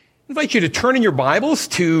I invite you to turn in your Bibles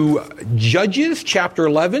to Judges chapter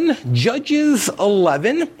 11. Judges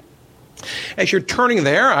 11. As you're turning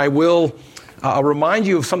there, I will remind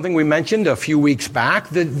you of something we mentioned a few weeks back.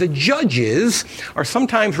 The judges are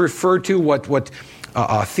sometimes referred to what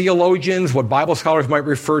theologians, what Bible scholars might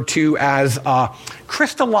refer to as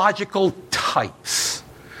Christological types.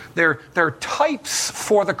 They're types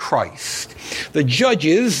for the Christ. The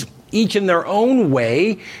judges, each in their own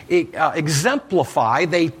way, exemplify,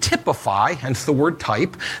 they typify, hence the word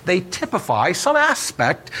type, they typify some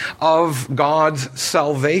aspect of God's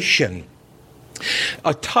salvation.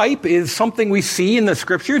 A type is something we see in the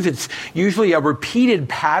Scriptures. It's usually a repeated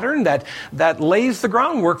pattern that lays the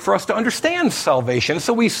groundwork for us to understand salvation.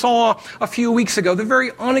 So we saw a few weeks ago the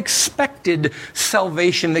very unexpected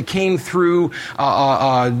salvation that came through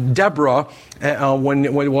Deborah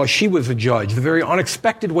while she was a judge, the very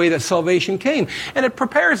unexpected way that salvation came. And it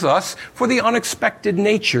prepares us for the unexpected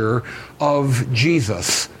nature of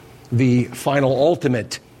Jesus, the final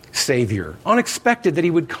ultimate Savior. Unexpected that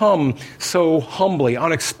he would come so humbly,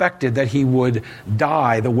 unexpected that he would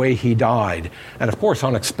die the way he died, and of course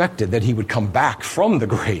unexpected that he would come back from the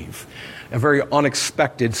grave. A very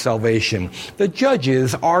unexpected salvation. The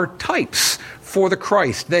judges are types for the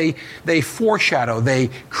Christ. They foreshadow, they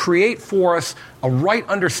create for us a right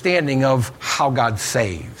understanding of how God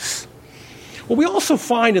saves. Well, we also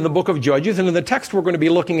find in the book of Judges, and in the text we're going to be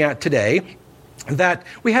looking at today, that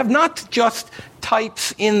we have not just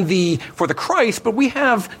types for the Christ, but we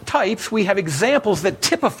have examples that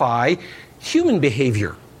typify human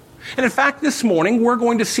behavior. And in fact, this morning, we're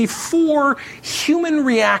going to see four human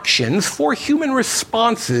reactions, four human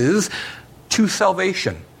responses to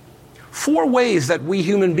salvation. Four ways that we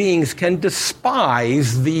human beings can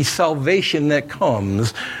despise the salvation that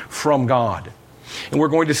comes from God. And we're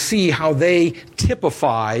going to see how they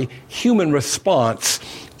typify human response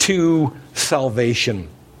to salvation.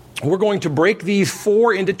 We're going to break these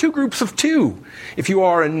four into two groups of two. If you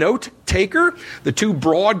are a note taker, the two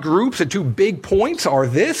broad groups, the two big points are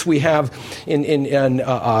this. We have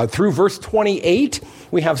through verse 28,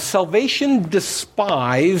 we have salvation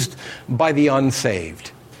despised by the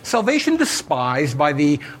unsaved. Salvation despised by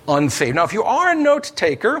the unsaved. Now, if you are a note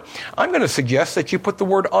taker, I'm going to suggest that you put the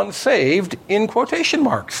word unsaved in quotation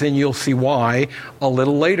marks, and you'll see why a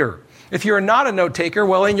little later. If you're not a note taker,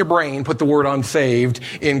 well, in your brain, put the word unsaved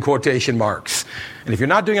in quotation marks. And if you're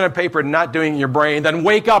not doing it on paper and not doing it in your brain, then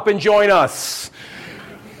wake up and join us.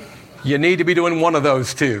 You need to be doing one of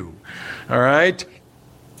those two. All right?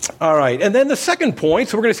 All right. And then the second point,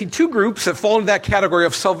 so we're going to see two groups that fall into that category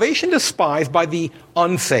of salvation despised by the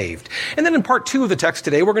unsaved. And then in part two of the text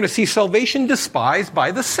today, we're going to see salvation despised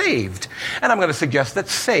by the saved. And I'm going to suggest that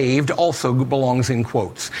saved also belongs in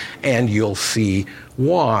quotes. And you'll see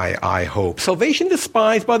why, I hope. Salvation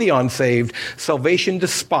despised by the unsaved, salvation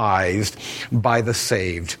despised by the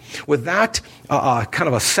saved. With that kind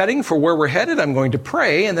of a setting for where we're headed, I'm going to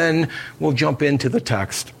pray, and then we'll jump into the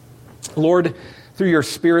text. Lord, through your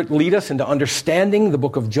Spirit, lead us into understanding the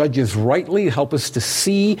book of Judges rightly. Help us to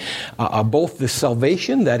see both the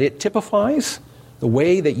salvation that it typifies, the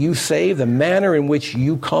way that you save, the manner in which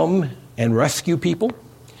you come and rescue people.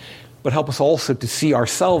 But help us also to see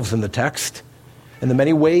ourselves in the text and the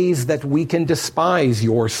many ways that we can despise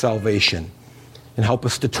your salvation. And help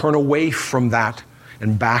us to turn away from that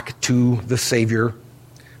and back to the Savior,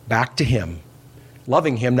 back to him,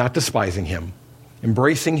 loving him, not despising him,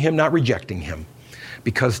 embracing him, not rejecting him.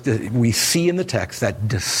 Because we see in the text that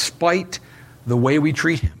despite the way we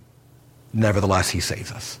treat him, nevertheless he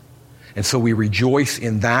saves us. And so we rejoice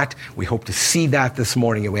in that. We hope to see that this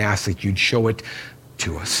morning, and we ask that you'd show it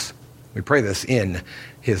to us. We pray this in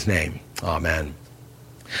his name. Amen.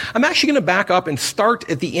 I'm actually going to back up and start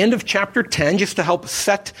at the end of chapter 10 just to help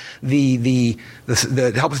set help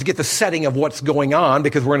us to get the setting of what's going on,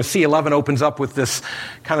 because we're going to see 11 opens up with this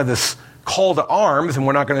call to arms, and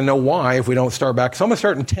we're not going to know why if we don't start back. So I'm going to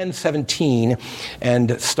start in 10:17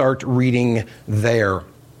 and start reading there.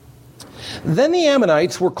 Then the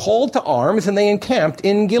Ammonites were called to arms, and they encamped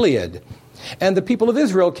in Gilead. And the people of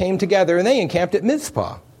Israel came together, and they encamped at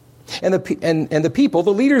Mizpah. And the people,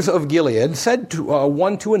 the leaders of Gilead, said to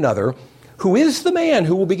one to another, "Who is the man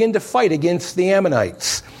who will begin to fight against the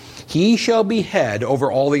Ammonites? He shall be head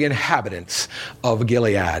over all the inhabitants of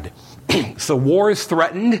Gilead." So war is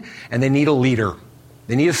threatened, and they need a leader.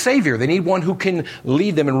 They need a savior. They need one who can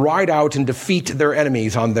lead them and ride out and defeat their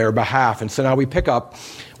enemies on their behalf. And so now we pick up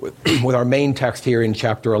with our main text here in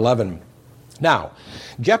chapter 11. Now,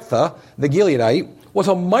 Jephthah, the Gileadite, was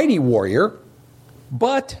a mighty warrior,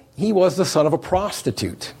 but he was the son of a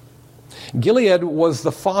prostitute. Gilead was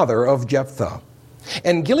the father of Jephthah.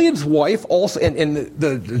 And Gilead's wife also, and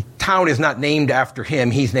the town is not named after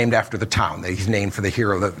him, he's named after the town. He's named for the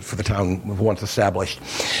hero for the town once established.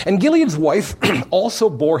 And Gilead's wife also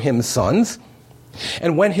bore him sons.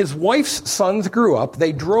 And when his wife's sons grew up,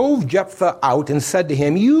 they drove Jephthah out and said to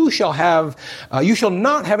him, you shall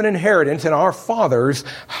not have an inheritance in our father's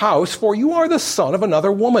house, for you are the son of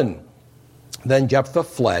another woman. Then Jephthah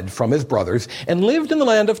fled from his brothers and lived in the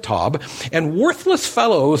land of Tob, and worthless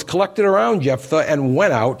fellows collected around Jephthah and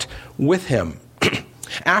went out with him.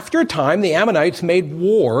 After a time, the Ammonites made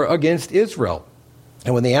war against Israel.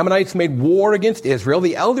 And when the Ammonites made war against Israel,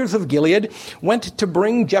 the elders of Gilead went to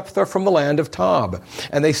bring Jephthah from the land of Tob.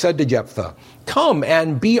 And they said to Jephthah, come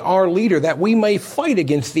and be our leader, that we may fight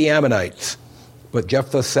against the Ammonites. But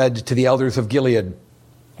Jephthah said to the elders of Gilead,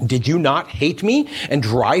 did you not hate me and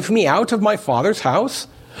drive me out of my father's house?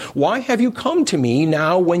 Why have you come to me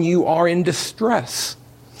now when you are in distress?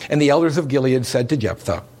 And the elders of Gilead said to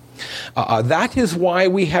Jephthah, that is why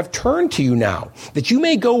we have turned to you now, that you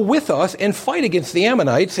may go with us and fight against the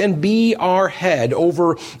Ammonites and be our head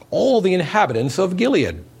over all the inhabitants of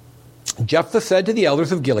Gilead. Jephthah said to the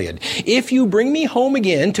elders of Gilead, if you bring me home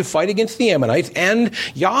again to fight against the Ammonites, and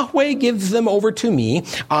Yahweh gives them over to me,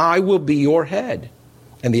 I will be your head.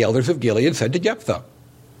 And the elders of Gilead said to Jephthah,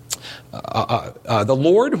 the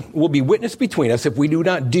Lord will be witness between us if we do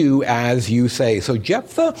not do as you say. So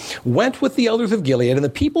Jephthah went with the elders of Gilead, and the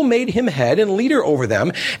people made him head and leader over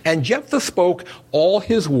them. And Jephthah spoke all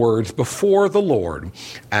his words before the Lord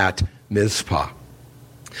at Mizpah.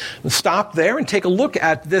 Stop there and take a look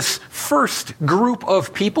at this first group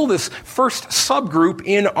of people, this first subgroup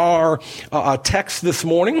in our text this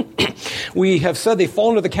morning. We have said they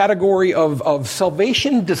fall into the category of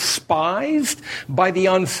salvation despised by the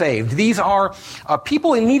unsaved. These are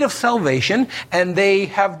people in need of salvation, and they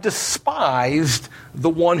have despised the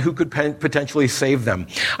one who could potentially save them.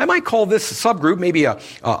 I might call this subgroup maybe a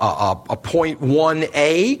point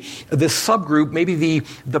 1A. This subgroup maybe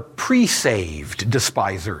the pre-saved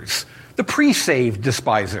despisers. The pre-saved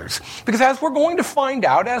despisers. Because as we're going to find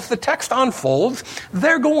out, as the text unfolds,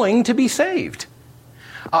 they're going to be saved.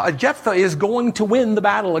 Jephthah is going to win the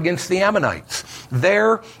battle against the Ammonites.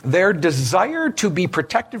 Their desire to be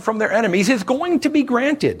protected from their enemies is going to be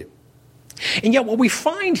granted. And yet what we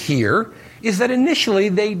find here is that initially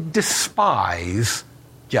they despise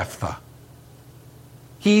Jephthah.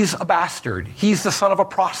 He's a bastard. He's the son of a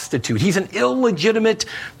prostitute. He's an illegitimate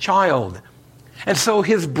child. And so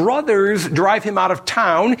his brothers drive him out of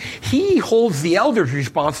town. He holds the elders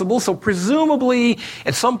responsible, so presumably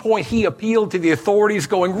at some point he appealed to the authorities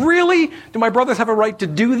going, really? Do my brothers have a right to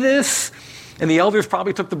do this? And the elders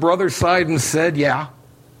probably took the brother's side and said, yeah.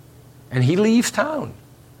 And he leaves town.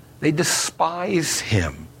 They despise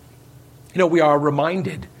him. You know, we are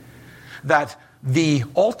reminded that the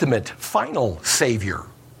ultimate, final Savior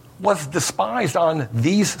was despised on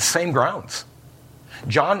these same grounds.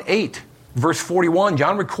 John 8, verse 41,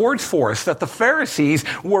 John records for us that the Pharisees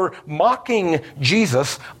were mocking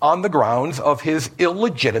Jesus on the grounds of his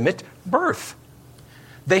illegitimate birth.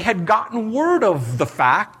 They had gotten word of the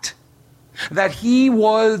fact that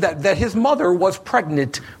that his mother was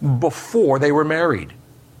pregnant before they were married.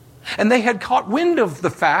 And they had caught wind of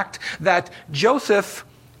the fact that Joseph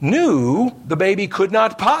knew the baby could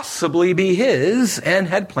not possibly be his and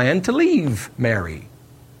had planned to leave Mary.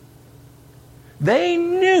 They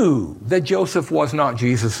knew that Joseph was not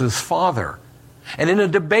Jesus' father. And in a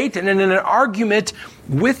debate and in an argument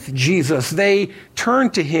with Jesus, they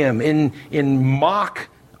turned to him in mock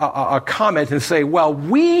a comment and say, well,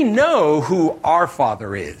 we know who our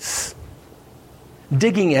father is.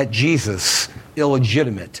 Digging at Jesus'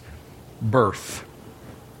 illegitimate birth.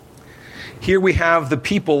 Here we have the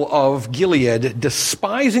people of Gilead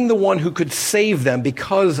despising the one who could save them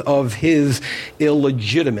because of his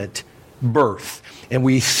illegitimate birth. And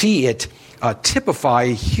we see it typify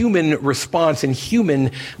human response and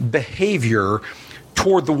human behavior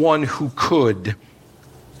toward the one who could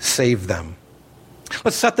save them.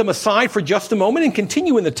 Let's set them aside for just a moment and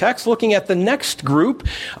continue in the text looking at the next group.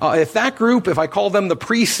 If I call them the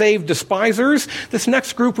pre-saved despisers, this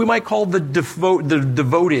next group we might call the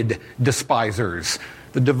devoted despisers.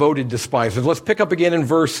 The devoted despisers. Let's pick up again in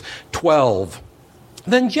verse 12.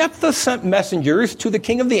 Then Jephthah sent messengers to the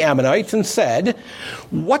king of the Ammonites and said,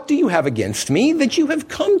 what do you have against me that you have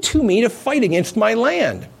come to me to fight against my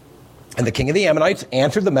land? And the king of the Ammonites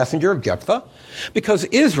answered the messenger of Jephthah, because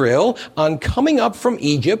Israel, on coming up from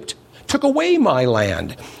Egypt, took away my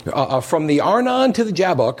land from the Arnon to the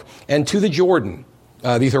Jabbok and to the Jordan.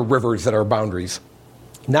 These are rivers that are boundaries.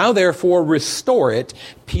 Now, therefore, restore it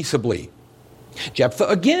peaceably. Jephthah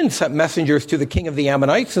again sent messengers to the king of the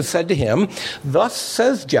Ammonites and said to him, "Thus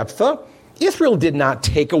says Jephthah, Israel did not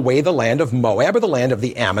take away the land of Moab or the land of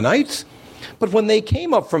the Ammonites. But when they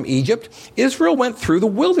came up from Egypt, Israel went through the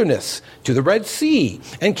wilderness to the Red Sea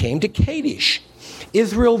and came to Kadesh.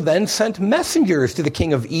 Israel then sent messengers to the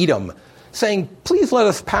king of Edom, saying, 'Please let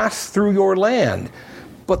us pass through your land.'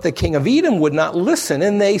 But the king of Edom would not listen,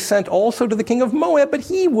 and they sent also to the king of Moab, but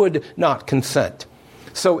he would not consent.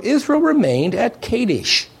 So Israel remained at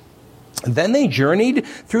Kadesh. Then they journeyed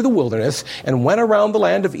through the wilderness and went around the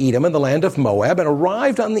land of Edom and the land of Moab and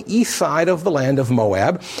arrived on the east side of the land of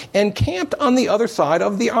Moab and camped on the other side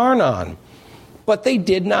of the Arnon. But they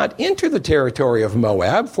did not enter the territory of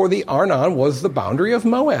Moab, for the Arnon was the boundary of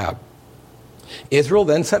Moab. Israel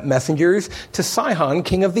then sent messengers to Sihon,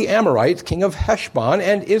 king of the Amorites, king of Heshbon,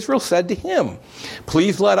 and Israel said to him,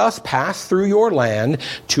 'Please let us pass through your land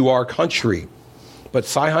to our country.' But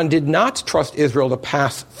Sihon did not trust Israel to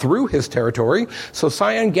pass through his territory, so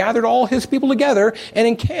Sihon gathered all his people together and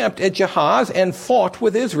encamped at Jahaz and fought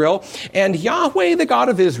with Israel. And Yahweh, the God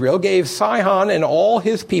of Israel, gave Sihon and all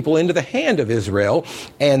his people into the hand of Israel,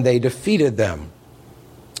 and they defeated them.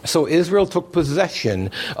 So Israel took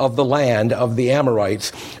possession of the land of the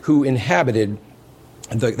Amorites who inhabited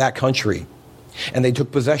that country. And they took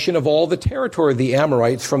possession of all the territory of the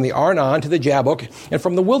Amorites from the Arnon to the Jabbok and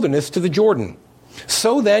from the wilderness to the Jordan.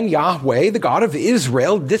 So then Yahweh, the God of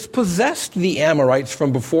Israel, dispossessed the Amorites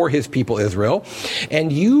from before his people Israel.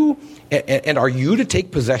 And are you to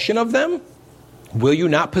take possession of them? Will you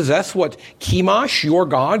not possess what Chemosh, your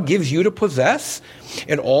God, gives you to possess?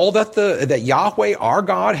 And all that Yahweh, our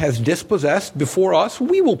God, has dispossessed before us,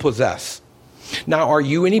 we will possess. Now, are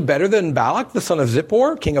you any better than Balak, the son of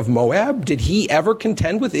Zippor, king of Moab? Did he ever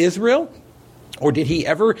contend with Israel? Or did he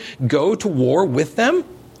ever go to war with them?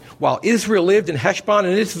 While Israel lived in Heshbon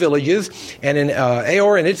and its villages, and in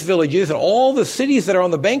Aor and its villages, and all the cities that are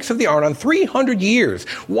on the banks of the Arnon, 300 years.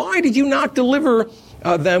 Why did you not deliver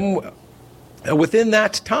them within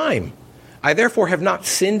that time? I therefore have not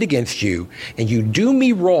sinned against you, and you do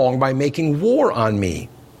me wrong by making war on me.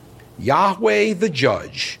 Yahweh the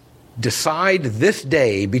judge, decide this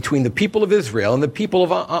day between the people of Israel and the people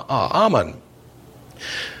of Ammon."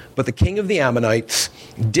 But the king of the Ammonites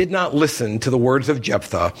did not listen to the words of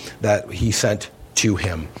Jephthah that he sent to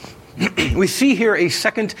him. We see here a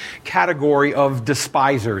second category of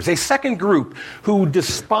despisers, a second group who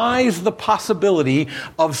despise the possibility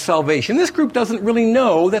of salvation. This group doesn't really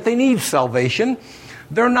know that they need salvation.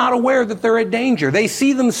 They're not aware that they're in danger. They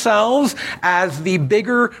see themselves as the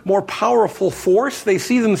bigger, more powerful force. They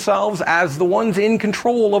see themselves as the ones in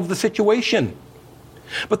control of the situation.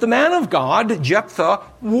 But the man of God, Jephthah,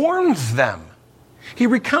 warns them. He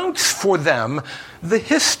recounts for them the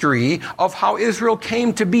history of how Israel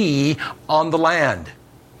came to be on the land.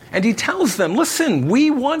 And he tells them, listen,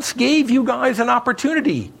 we once gave you guys an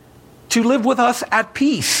opportunity to live with us at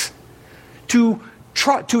peace, to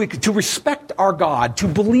respect our God, to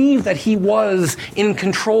believe that he was in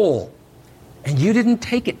control. And you didn't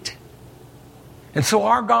take it. And so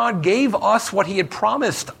our God gave us what he had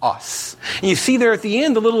promised us. And you see there at the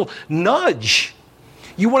end, a little nudge.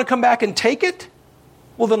 You want to come back and take it?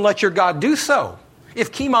 Well, then let your God do so.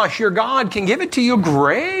 If Chemosh, your God, can give it to you,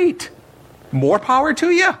 great. More power to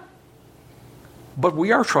you. But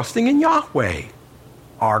we are trusting in Yahweh,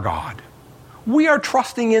 our God. We are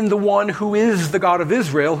trusting in the one who is the God of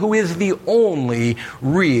Israel, who is the only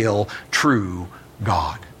real, true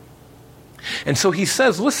God. And so he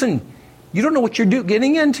says, listen, you don't know what you're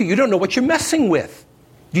getting into. You don't know what you're messing with.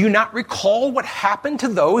 Do you not recall what happened to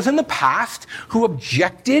those in the past who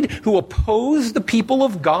objected, who opposed the people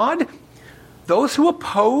of God? Those who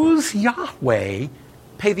oppose Yahweh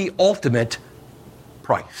pay the ultimate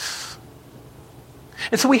price.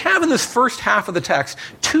 And so we have in this first half of the text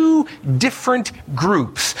two different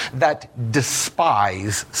groups that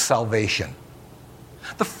despise salvation.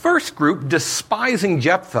 The first group, despising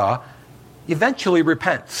Jephthah, eventually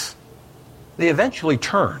repents. They eventually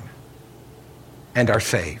turn and are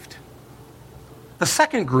saved. The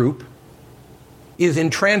second group is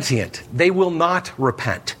intransient. They will not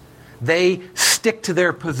repent. They stick to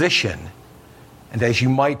their position. And as you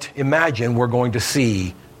might imagine, we're going to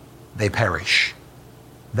see they perish.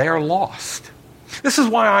 They are lost. This is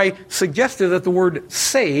why I suggested that the word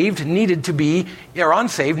saved needed to be, or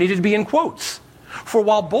unsaved needed to be in quotes. For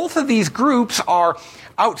while both of these groups are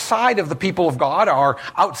outside of the people of God, are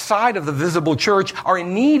outside of the visible church, are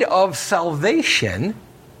in need of salvation,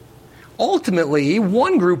 ultimately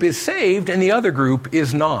one group is saved and the other group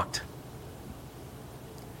is not.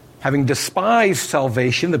 Having despised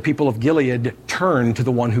salvation, the people of Gilead turned to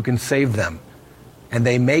the one who can save them. and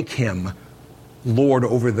they make him Lord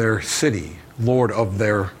over their city, Lord of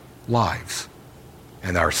their lives,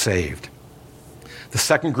 and are saved. The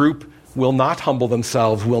second group will not humble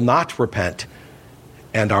themselves, will not repent,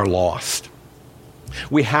 and are lost.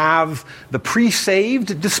 We have the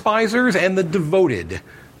pre-saved despisers and the devoted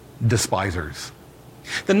despisers.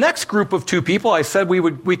 The next group of two people, I said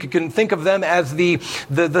we can think of them as the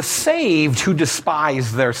saved who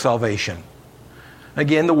despise their salvation.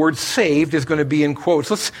 Again, the word saved is going to be in quotes.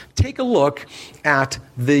 Let's take a look at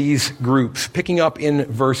these groups, picking up in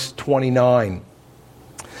verse 29.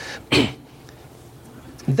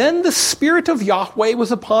 Then the Spirit of Yahweh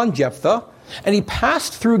was upon Jephthah, and he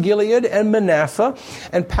passed through Gilead and Manasseh,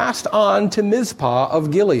 and passed on to Mizpah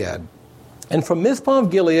of Gilead. And from Mizpah of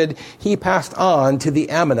Gilead he passed on to the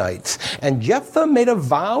Ammonites. And Jephthah made a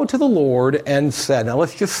vow to the Lord and said, now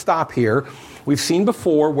let's just stop here. We've seen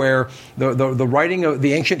before where the writing of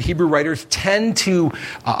the ancient Hebrew writers tend to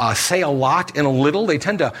say a lot in a little. They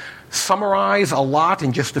tend to summarize a lot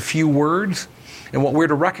in just a few words. And what we're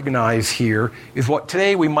to recognize here is what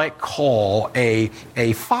today we might call a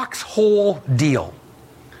foxhole deal,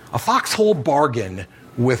 a foxhole bargain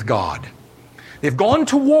with God. They've gone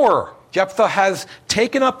to war. Jephthah has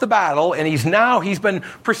taken up the battle, and he's been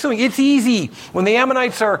pursuing. It's easy. When the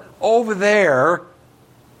Ammonites are over there,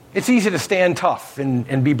 it's easy to stand tough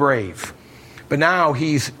and be brave. But now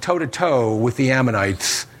he's toe-to-toe with the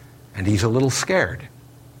Ammonites, and he's a little scared.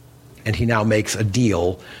 And he now makes a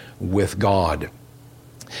deal with God.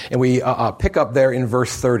 And we pick up there in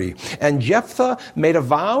verse 30. And Jephthah made a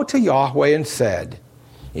vow to Yahweh and said,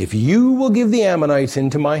 if you will give the Ammonites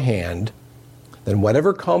into my hand, then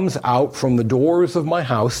whatever comes out from the doors of my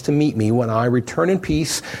house to meet me when I return in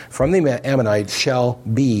peace from the Ammonites shall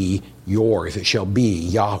be yours. It shall be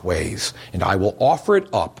Yahweh's, and I will offer it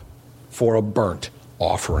up for a burnt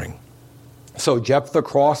offering. So Jephthah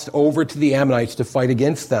crossed over to the Ammonites to fight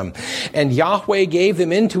against them. And Yahweh gave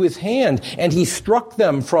them into his hand, and he struck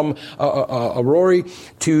them from Aroer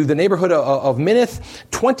to the neighborhood of Minnith,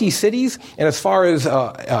 20 cities, and as far as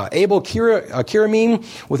Abel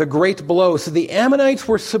Kiramim with a great blow. So the Ammonites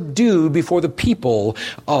were subdued before the people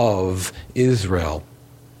of Israel.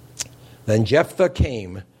 Then Jephthah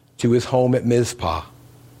came to his home at Mizpah,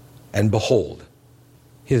 and behold,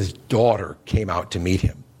 his daughter came out to meet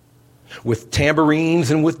him, with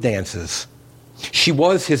tambourines and with dances. She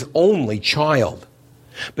was his only child.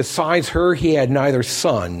 Besides her, he had neither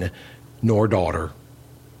son nor daughter.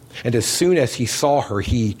 And as soon as he saw her,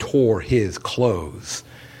 he tore his clothes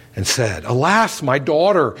and said, alas, my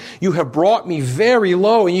daughter, you have brought me very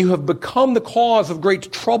low, and you have become the cause of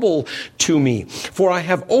great trouble to me. For I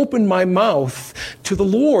have opened my mouth to the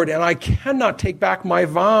Lord, and I cannot take back my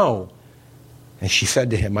vow. And she said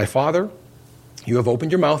to him, my father, you have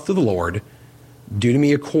opened your mouth to the Lord. Do to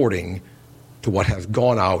me according to what has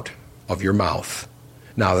gone out of your mouth,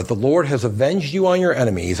 now that the Lord has avenged you on your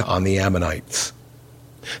enemies, on the Ammonites.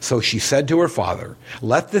 So she said to her father,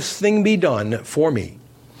 let this thing be done for me.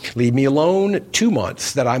 Leave me alone 2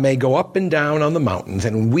 months, that I may go up and down on the mountains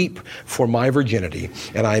and weep for my virginity,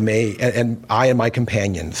 and I and my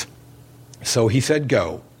companions. So he said,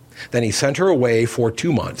 go. Then he sent her away for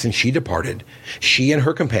 2 months, and she departed, she and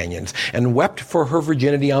her companions, and wept for her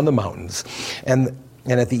virginity on the mountains. And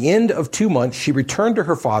at the end of 2 months, she returned to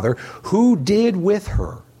her father, who did with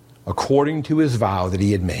her according to his vow that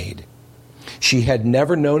he had made. She had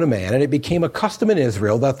never known a man, and it became a custom in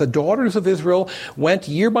Israel that the daughters of Israel went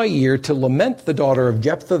year by year to lament the daughter of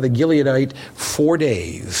Jephthah the Gileadite 4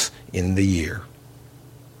 days in the year.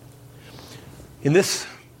 In this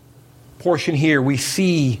portion here, we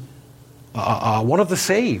see one of the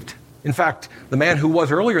saved. In fact, the man who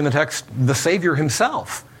was earlier in the text, the Savior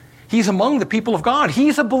himself. He's among the people of God.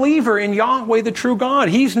 He's a believer in Yahweh, the true God.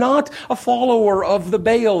 He's not a follower of the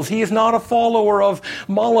Baals. He is not a follower of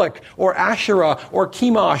Moloch or Asherah or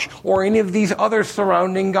Chemosh or any of these other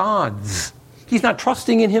surrounding gods. He's not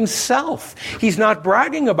trusting in himself. He's not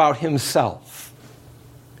bragging about himself.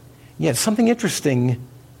 Yet something interesting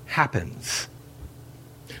happens.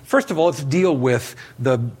 First of all, let's deal with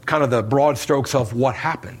the kind of the broad strokes of what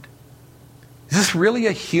happened. Is this really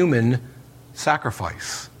a human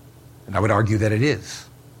sacrifice? And I would argue that it is.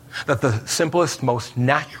 That the simplest, most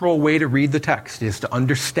natural way to read the text is to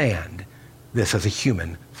understand this as a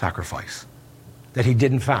human sacrifice. That he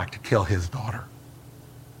did, in fact, kill his daughter.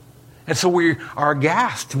 And so we are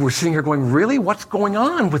aghast. We're sitting here going, really? What's going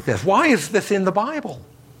on with this? Why is this in the Bible?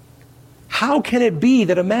 How can it be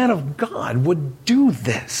that a man of God would do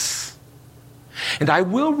this? And I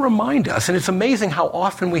will remind us, and it's amazing how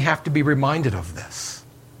often we have to be reminded of this.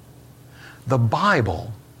 The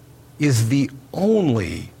Bible is the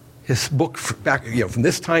only book from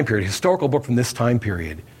this time period, historical book from this time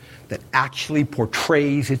period, that actually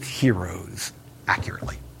portrays its heroes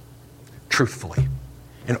accurately, truthfully,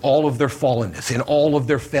 in all of their fallenness, in all of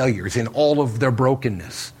their failures, in all of their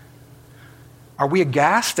brokenness. Are we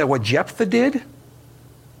aghast at what Jephthah did?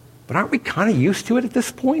 But aren't we kind of used to it at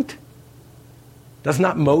this point? Does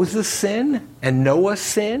not Moses sin, and Noah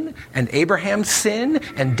sin, and Abraham sin,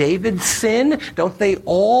 and David sin? Don't they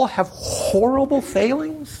all have horrible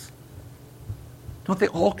failings? Don't they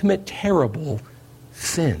all commit terrible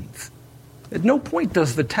sins? At no point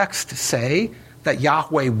does the text say that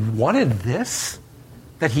Yahweh wanted this,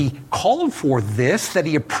 that he called for this, that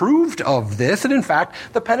he approved of this, and in fact,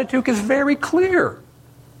 the Pentateuch is very clear.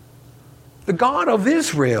 The God of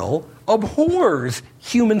Israel abhors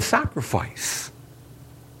human sacrifice.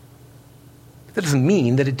 That doesn't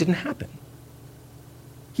mean that it didn't happen.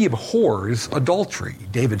 He abhors adultery.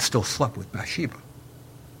 David still slept with Bathsheba.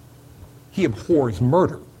 He abhors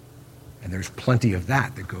murder. And there's plenty of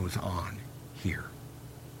that goes on here.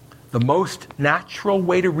 The most natural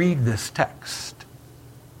way to read this text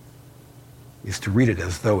is to read it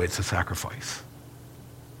as though it's a sacrifice.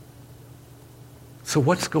 So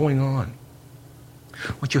what's going on?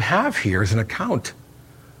 What you have here is an account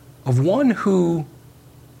of one who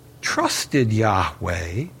trusted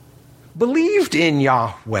Yahweh, believed in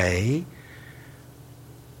Yahweh,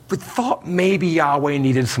 but thought maybe Yahweh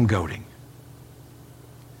needed some goading.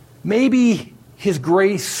 Maybe his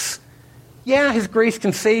grace, his grace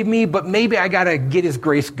can save me, but maybe I got to get his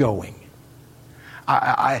grace going.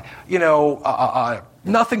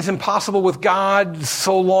 Nothing's impossible with God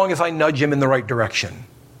so long as I nudge him in the right direction.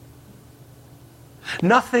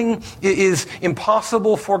 Nothing is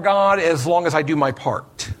impossible for God as long as I do my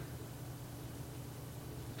part.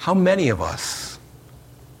 How many of us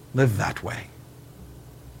live that way?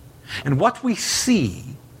 And what we see,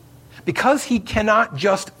 because he cannot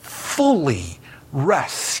just fully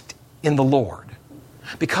rest in the Lord,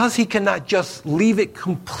 because he cannot just leave it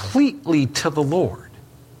completely to the Lord,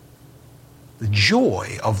 the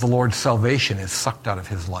joy of the Lord's salvation is sucked out of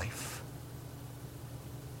his life.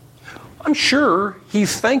 I'm sure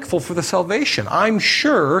he's thankful for the salvation. I'm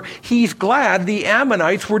sure he's glad the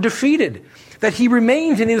Ammonites were defeated, that he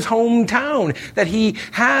remains in his hometown, that he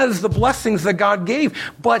has the blessings that God gave.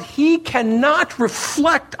 But he cannot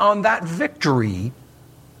reflect on that victory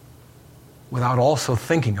without also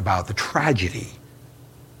thinking about the tragedy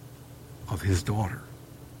of his daughter.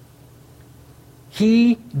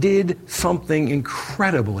 He did something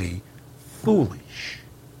incredibly foolish.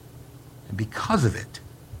 And because of it,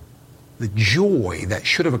 the joy that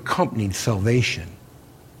should have accompanied salvation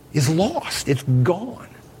is lost. It's gone.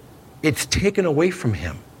 It's taken away from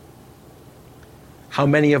him. How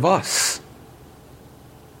many of us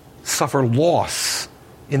suffer loss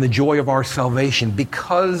in the joy of our salvation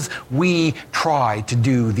because we try to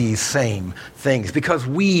do these same things, because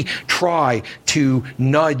we try to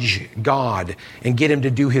nudge God and get him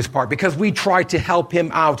to do his part, because we try to help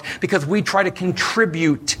him out, because we try to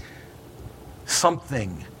contribute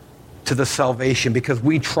something to the salvation, because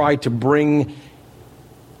we try to bring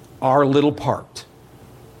our little part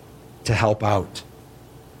to help out.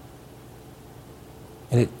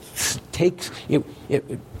 And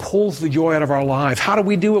it pulls the joy out of our lives. How do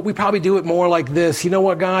we do it? We probably do it more like this. You know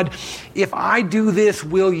what, God? If I do this,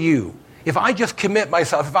 will you? If I just commit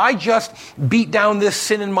myself, if I just beat down this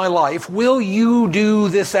sin in my life, will you do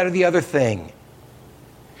this, that, or the other thing?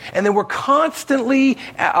 And then we're constantly,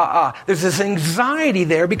 there's this anxiety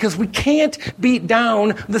there because we can't beat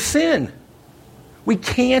down the sin. We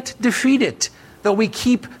can't defeat it, though we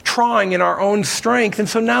keep trying in our own strength. And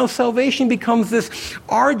so now salvation becomes this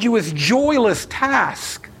arduous, joyless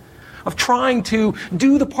task of trying to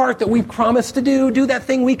do the part that we promised to do that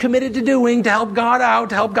thing we committed to doing, to help God out,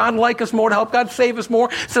 to help God like us more, to help God save us more,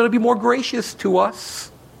 so to be more gracious to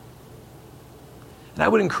us. And I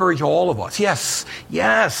would encourage all of us,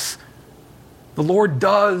 yes, the Lord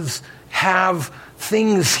does have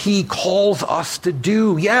things he calls us to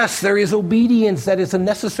do. Yes, there is obedience that is a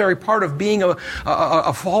necessary part of being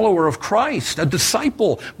a follower of Christ, a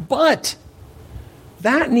disciple. But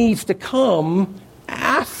that needs to come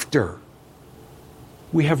after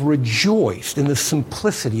we have rejoiced in the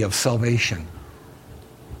simplicity of salvation.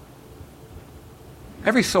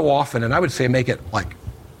 Every so often, and I would say make it like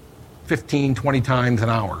 15, 20 times an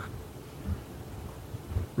hour,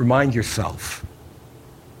 remind yourself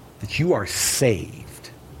that you are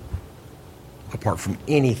saved apart from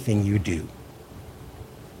anything you do.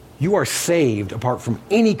 You are saved apart from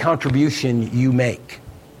any contribution you make.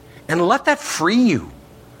 And let that free you.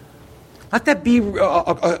 Let that be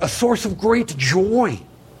a source of great joy.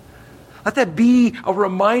 Let that be a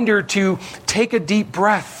reminder to take a deep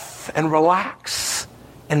breath and relax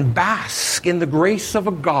and bask in the grace of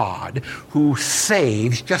a God who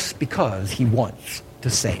saves just because he wants to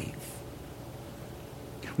save.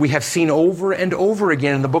 We have seen over and over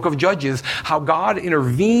again in the book of Judges how God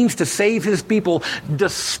intervenes to save his people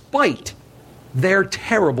despite their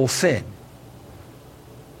terrible sin.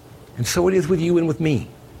 And so it is with you and with me.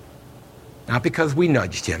 Not because we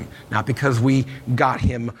nudged him, not because we got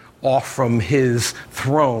him off from his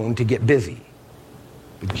throne to get busy,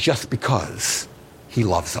 but just because he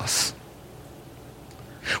loves us.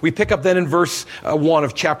 We pick up then in verse 1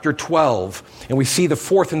 of chapter 12, and we see the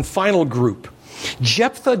fourth and final group.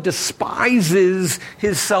 Jephthah despises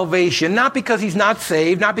his salvation, not because he's not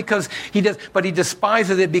saved, not because he does, but he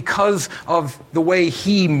despises it because of the way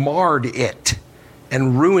he marred it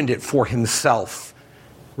and ruined it for himself,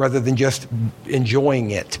 rather than just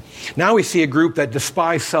enjoying it. Now we see a group that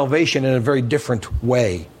despise salvation in a very different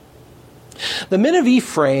way. The men of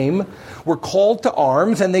Ephraim were called to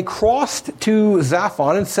arms, and they crossed to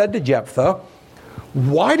Zaphon and said to Jephthah,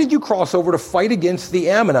 "Why did you cross over to fight against the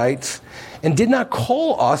Ammonites and did not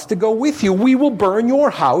call us to go with you? We will burn your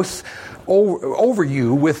house over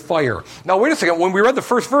you with fire." Now, wait a second. When we read the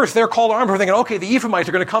first verse, they're called to arms. We're thinking, okay, the Ephraimites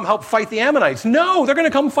are going to come help fight the Ammonites. No, they're going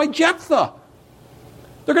to come fight Jephthah.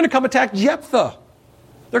 They're going to come attack Jephthah.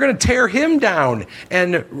 They're going to tear him down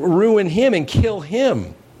and ruin him and kill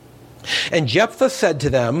him. And Jephthah said to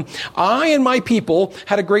them, "I and my people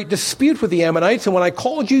had a great dispute with the Ammonites, and when I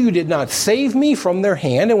called you, you did not save me from their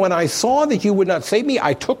hand. And when I saw that you would not save me,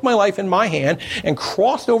 I took my life in my hand and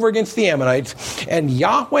crossed over against the Ammonites, and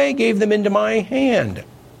Yahweh gave them into my hand.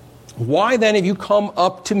 Why then have you come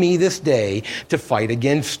up to me this day to fight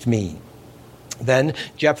against me?" Then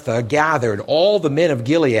Jephthah gathered all the men of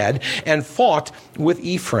Gilead and fought with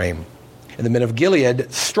Ephraim. And the men of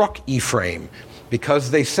Gilead struck Ephraim, because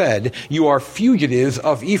they said, "You are fugitives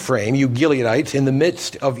of Ephraim, you Gileadites, in the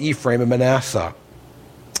midst of Ephraim and Manasseh."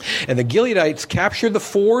 And the Gileadites captured the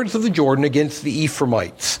fords of the Jordan against the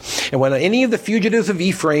Ephraimites. And when any of the fugitives of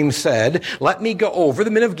Ephraim said, "Let me go over," the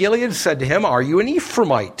men of Gilead said to him, "Are you an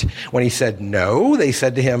Ephraimite?" When he said, "No," they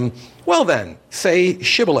said to him, "Well then, say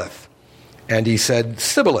Shibboleth." And he said,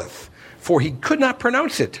 "Sibboleth," for he could not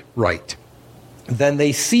pronounce it right. Then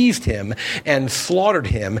they seized him and slaughtered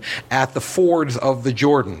him at the fords of the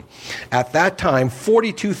Jordan. At that time,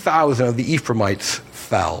 42,000 of the Ephraimites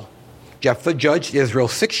fell. Jephthah judged Israel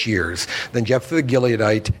 6 years. Then Jephthah the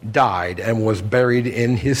Gileadite died and was buried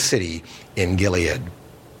in his city in Gilead.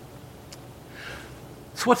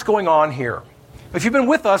 So what's going on here? If you've been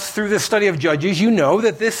with us through this study of Judges, you know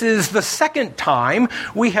that this is the second time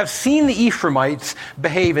we have seen the Ephraimites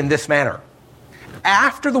behave in this manner.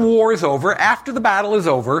 After the war is over, after the battle is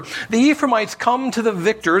over, the Ephraimites come to the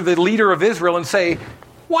victor, the leader of Israel, and say,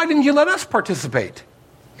 "Why didn't you let us participate?"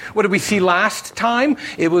 What did we see last time?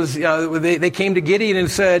 It was they came to Gideon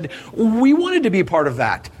and said, "We wanted to be a part of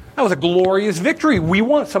that. That was a glorious victory. We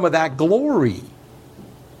want some of that glory."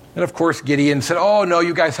 And of course, Gideon said, "Oh, no,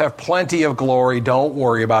 you guys have plenty of glory. Don't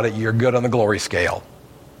worry about it. You're good on the glory scale."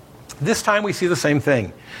 This time we see the same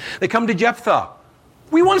thing. They come to Jephthah.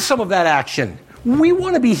 "We want some of that action. We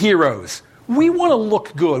want to be heroes. We want to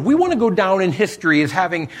look good. We want to go down in history as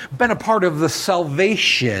having been a part of the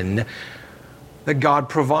salvation that God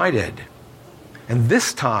provided." And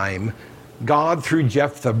this time, God, through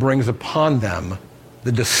Jephthah, brings upon them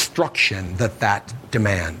the destruction that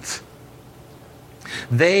demands.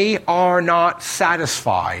 They are not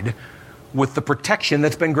satisfied with the protection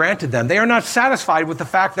that's been granted them. They are not satisfied with the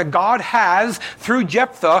fact that God has, through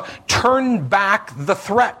Jephthah, turned back the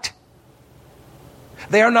threat.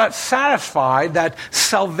 They are not satisfied that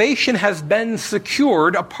salvation has been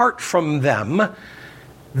secured apart from them.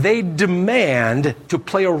 They demand to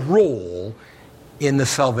play a role in the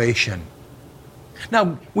salvation.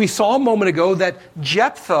 Now, we saw a moment ago that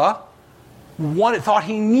Jephthah thought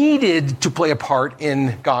he needed to play a part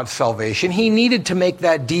in God's salvation. He needed to make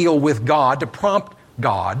that deal with God, to prompt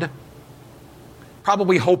God,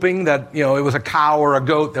 probably hoping that, it was a cow or a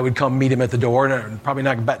goat that would come meet him at the door, and probably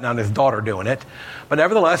not betting on his daughter doing it. But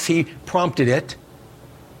nevertheless, he prompted it.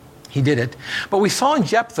 He did it. But we saw in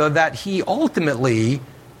Jephthah that he ultimately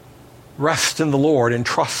rests in the Lord and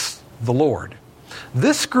trusts the Lord.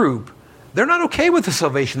 This group, they're not okay with the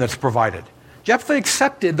salvation that's provided. Jephthah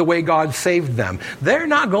accepted the way God saved them. They're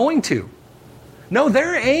not going to. No,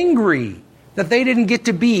 they're angry that they didn't get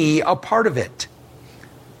to be a part of it.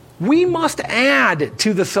 We must add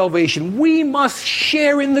to the salvation. We must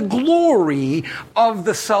share in the glory of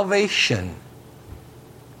the salvation.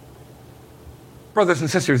 Brothers and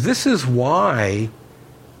sisters, this is why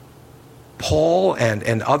Paul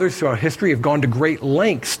and others throughout history have gone to great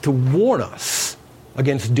lengths to warn us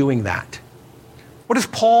against doing that. What does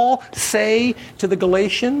Paul say to the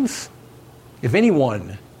Galatians? If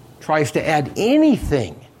anyone tries to add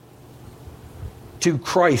anything to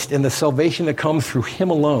Christ and the salvation that comes through him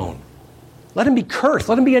alone, let him be cursed,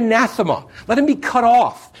 let him be anathema, let him be cut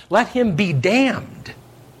off, let him be damned.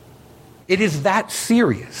 It is that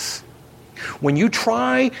serious. When you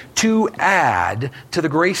try to add to the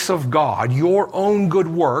grace of God your own good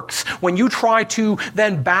works, when you try to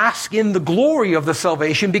then bask in the glory of the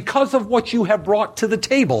salvation because of what you have brought to the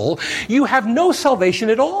table, you have no salvation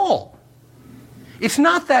at all. It's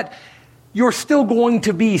not that you're still going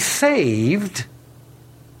to be saved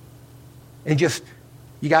and just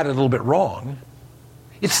you got it a little bit wrong.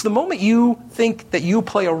 It's the moment you think that you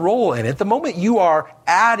play a role in it, the moment you are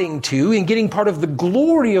adding to and getting part of the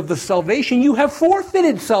glory of the salvation, you have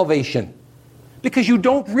forfeited salvation because you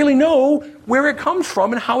don't really know where it comes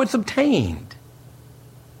from and how it's obtained.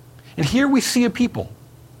 And here we see a people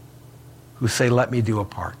who say, let me do a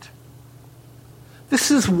part.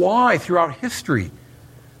 This is why throughout history,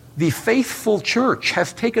 the faithful church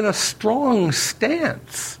has taken a strong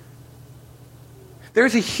stance.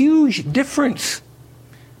 There's a huge difference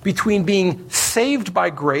between being saved by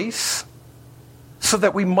grace so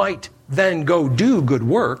that we might then go do good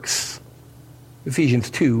works, Ephesians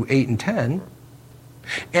 2, 8 and 10,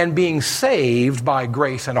 and being saved by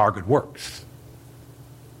grace and our good works.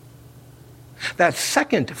 That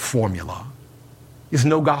second formula is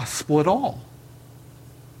no gospel at all.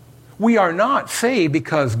 We are not saved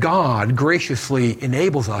because God graciously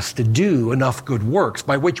enables us to do enough good works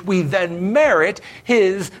by which we then merit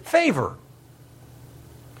his favor.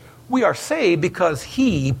 We are saved because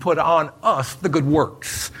he put on us the good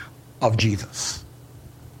works of Jesus.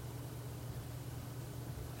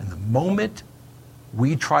 And the moment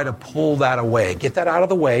we try to pull that away, get that out of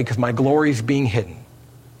the way because my glory is being hidden,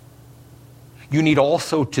 you need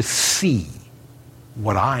also to see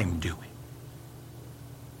what I'm doing.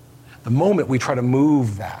 The moment we try to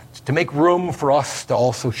move that, to make room for us to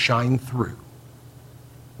also shine through,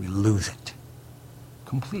 we lose it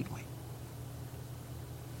completely.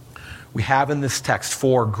 We have in this text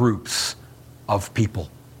 4 groups of people,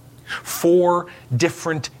 4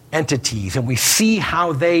 different entities, and we see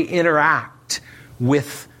how they interact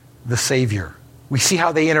with the Savior. We see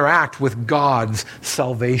how they interact with God's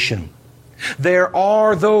salvation. There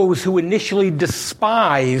are those who initially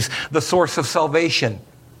despise the source of salvation,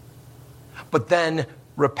 but then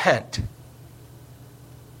repent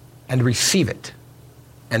and receive it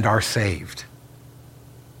and are saved.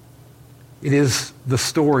 It is the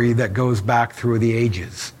story that goes back through the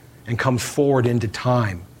ages and comes forward into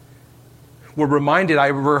time. We're reminded, I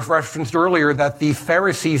referenced earlier, that the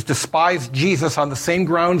Pharisees despised Jesus on the same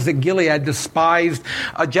grounds that Gilead despised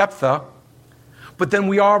Jephthah. But then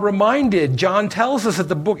we are reminded, John tells us at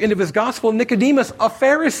the end of his gospel, Nicodemus, a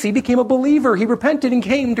Pharisee, became a believer. He repented and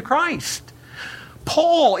came to Christ.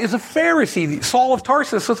 Paul is a Pharisee. Saul of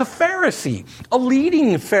Tarsus was a Pharisee, a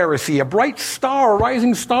leading Pharisee, a bright star, a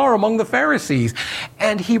rising star among the Pharisees.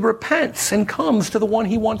 And he repents and comes to the one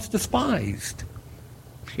he once despised.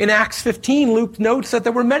 In Acts 15, Luke notes that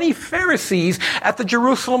there were many Pharisees at the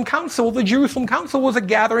Jerusalem Council. The Jerusalem Council was a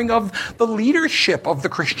gathering of the leadership of the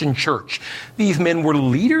Christian church. These men were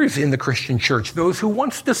leaders in the Christian church, those who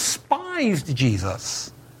once despised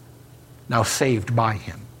Jesus, now saved by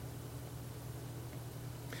him.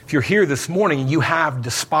 If you're here this morning, you have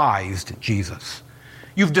despised Jesus.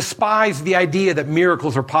 You've despised the idea that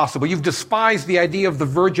miracles are possible. You've despised the idea of the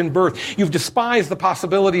virgin birth. You've despised the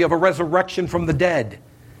possibility of a resurrection from the dead.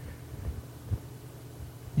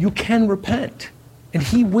 You can repent, and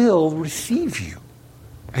he will receive you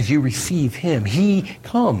as you receive him. He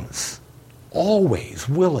comes always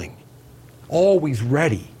willing, always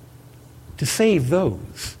ready to save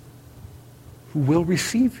those who will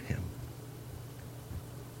receive him.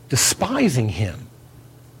 Despising him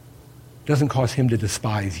doesn't cause him to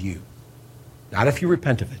despise you. Not if you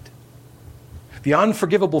repent of it. The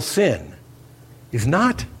unforgivable sin is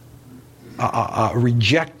not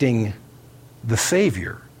rejecting the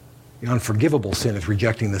Savior. The unforgivable sin is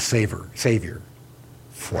rejecting the Savior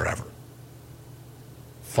forever.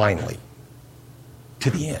 Finally, to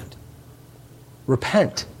the end.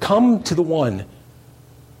 Repent. Come to the one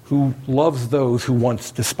who loves those who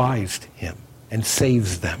once despised him and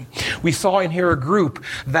saves them. We saw in here a group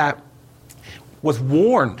that was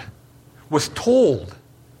warned, was told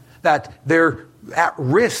that they're at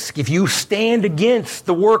risk if you stand against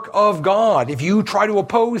the work of God, if you try to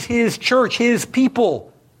oppose his church, his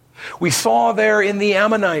people. We saw there in the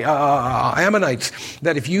Ammonites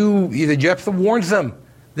that Jephthah warns them,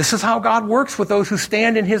 this is how God works with those who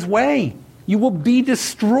stand in his way. You will be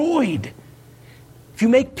destroyed. If you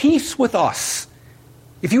make peace with us,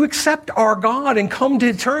 if you accept our God and come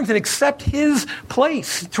to terms and accept his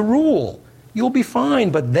place to rule, you'll be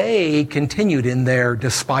fine. But they continued in their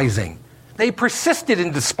despising. They persisted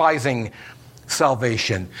in despising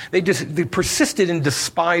salvation. They persisted in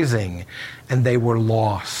despising, and they were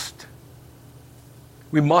lost.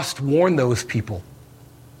 We must warn those people.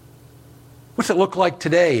 What's it look like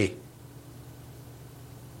today?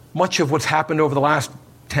 Much of what's happened over the last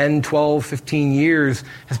 10, 12, 15 years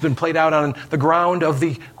has been played out on the ground of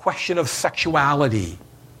the question of sexuality.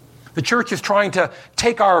 The church is trying to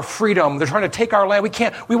take our freedom. They're trying to take our land.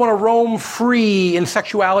 We want to roam free in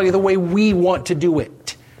sexuality the way we want to do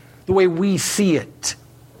it, the way we see it.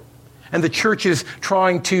 And the church is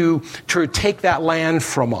trying to take that land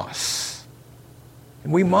from us.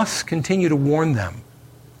 And we must continue to warn them.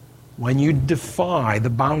 When you defy the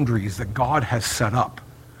boundaries that God has set up,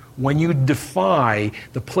 when you defy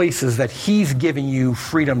the places that he's given you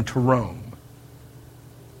freedom to roam,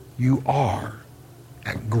 you are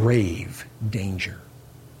at grave danger.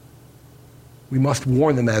 We must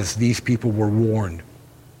warn them as these people were warned.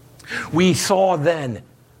 We saw then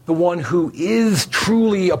the one who is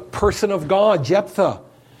truly a person of God, Jephthah,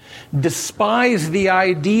 despise the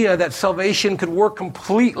idea that salvation could work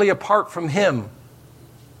completely apart from him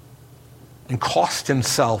and cost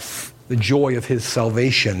himself the joy of his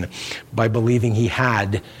salvation by believing he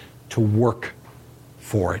had to work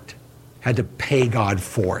for it, had to pay God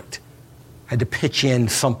for it, had to pitch in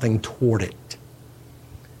something toward it.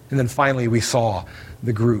 And then finally we saw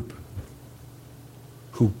the group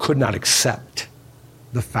who could not accept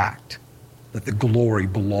the fact that the glory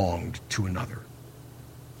belonged to another.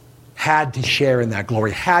 Had to share in that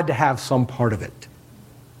glory, had to have some part of it.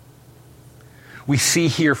 We see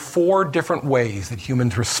here 4 different ways that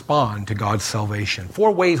humans respond to God's salvation.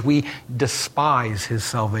 4 ways we despise his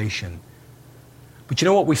salvation. But you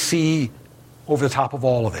know what we see over the top of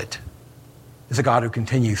all of it is a God who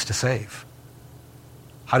continues to save.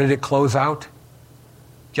 How did it close out?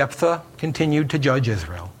 Jephthah continued to judge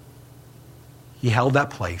Israel. He held that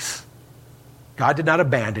place. God did not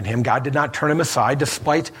abandon him. God did not turn him aside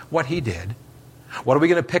despite what he did. What are we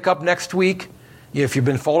going to pick up next week? If you've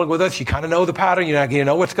been following with us, you kind of know the pattern. You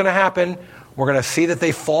know what's going to happen. We're going to see that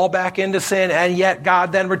they fall back into sin, and yet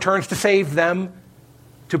God then returns to save them,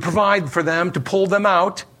 to provide for them, to pull them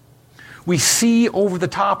out. We see over the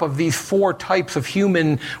top of these 4 types of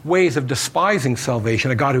human ways of despising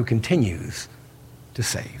salvation a God who continues to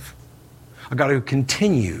save, a God who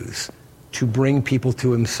continues to bring people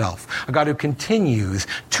to himself, a God who continues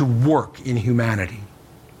to work in humanity.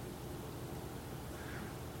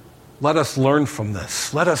 Let us learn from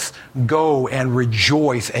this. Let us go and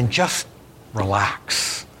rejoice and just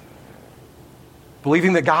relax,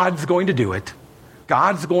 believing that God's going to do it.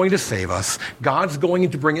 God's going to save us. God's going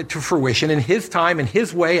to bring it to fruition in his time, in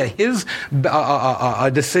his way, at his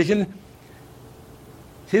decision,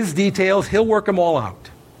 his details. He'll work them all out.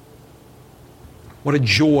 What a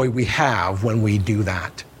joy we have when we do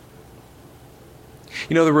that.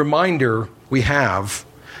 You know, the reminder we have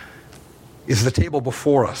is the table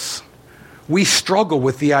before us. We struggle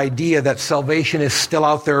with the idea that salvation is still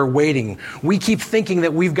out there waiting. We keep thinking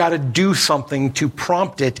that we've got to do something to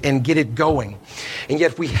prompt it and get it going. And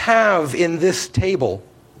yet we have in this table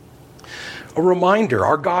a reminder.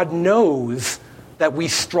 Our God knows that we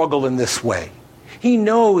struggle in this way. He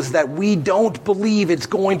knows that we don't believe it's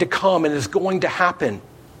going to come and it's going to happen.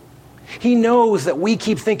 He knows that we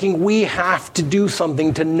keep thinking we have to do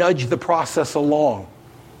something to nudge the process along.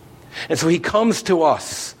 And so he comes to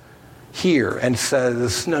us here and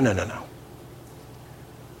says, no.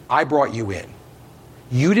 I brought you in.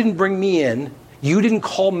 You didn't bring me in. You didn't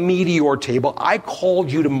call me to your table. I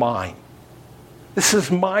called you to mine. This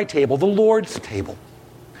is my table, the Lord's table.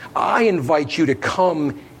 I invite you to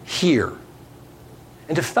come here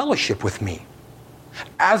and to fellowship with me.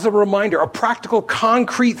 As a reminder, a practical,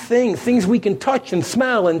 concrete thing, things we can touch and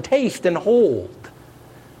smell and taste and hold,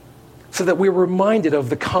 so that we're reminded of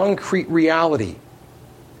the concrete reality,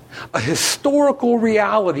 a historical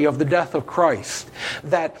reality of the death of Christ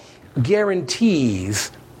that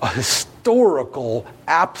guarantees a historical,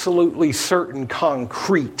 absolutely certain,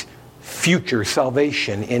 concrete future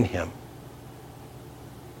salvation in him.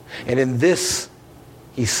 And in this,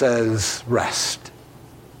 he says, rest.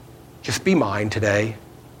 Just be mine today.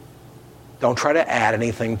 Don't try to add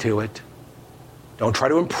anything to it. Don't try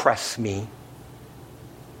to impress me.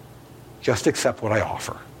 Just accept what I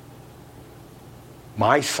offer.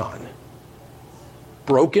 my Son,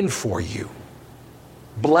 broken for you,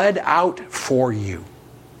 bled out for you,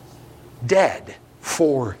 dead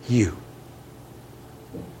for you,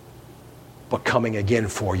 but coming again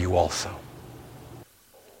for you also.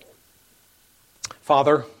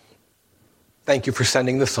 Father, thank you for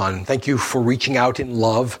sending the Son. Thank you for reaching out in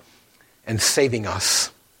love and saving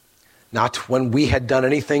us. Not when we had done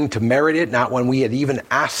anything to merit it, not when we had even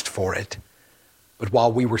asked for it, but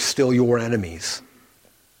while we were still your enemies.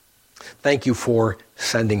 Thank you for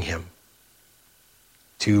sending him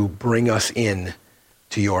to bring us in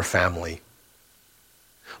to your family.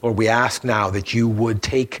 Lord, we ask now that you would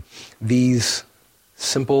take these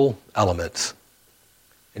simple elements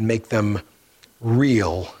and make them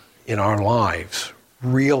real in our lives,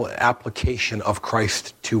 real application of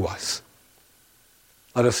Christ to us.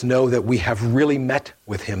 Let us know that we have really met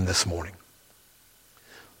with him this morning.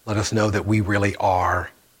 Let us know that we really are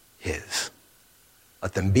his.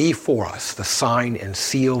 Let them be for us the sign and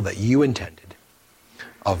seal that you intended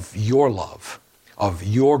of your love, of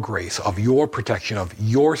your grace, of your protection, of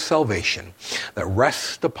your salvation that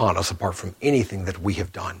rests upon us apart from anything that we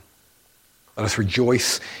have done. Let us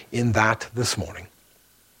rejoice in that this morning.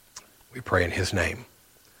 We pray in his name.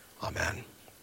 Amen.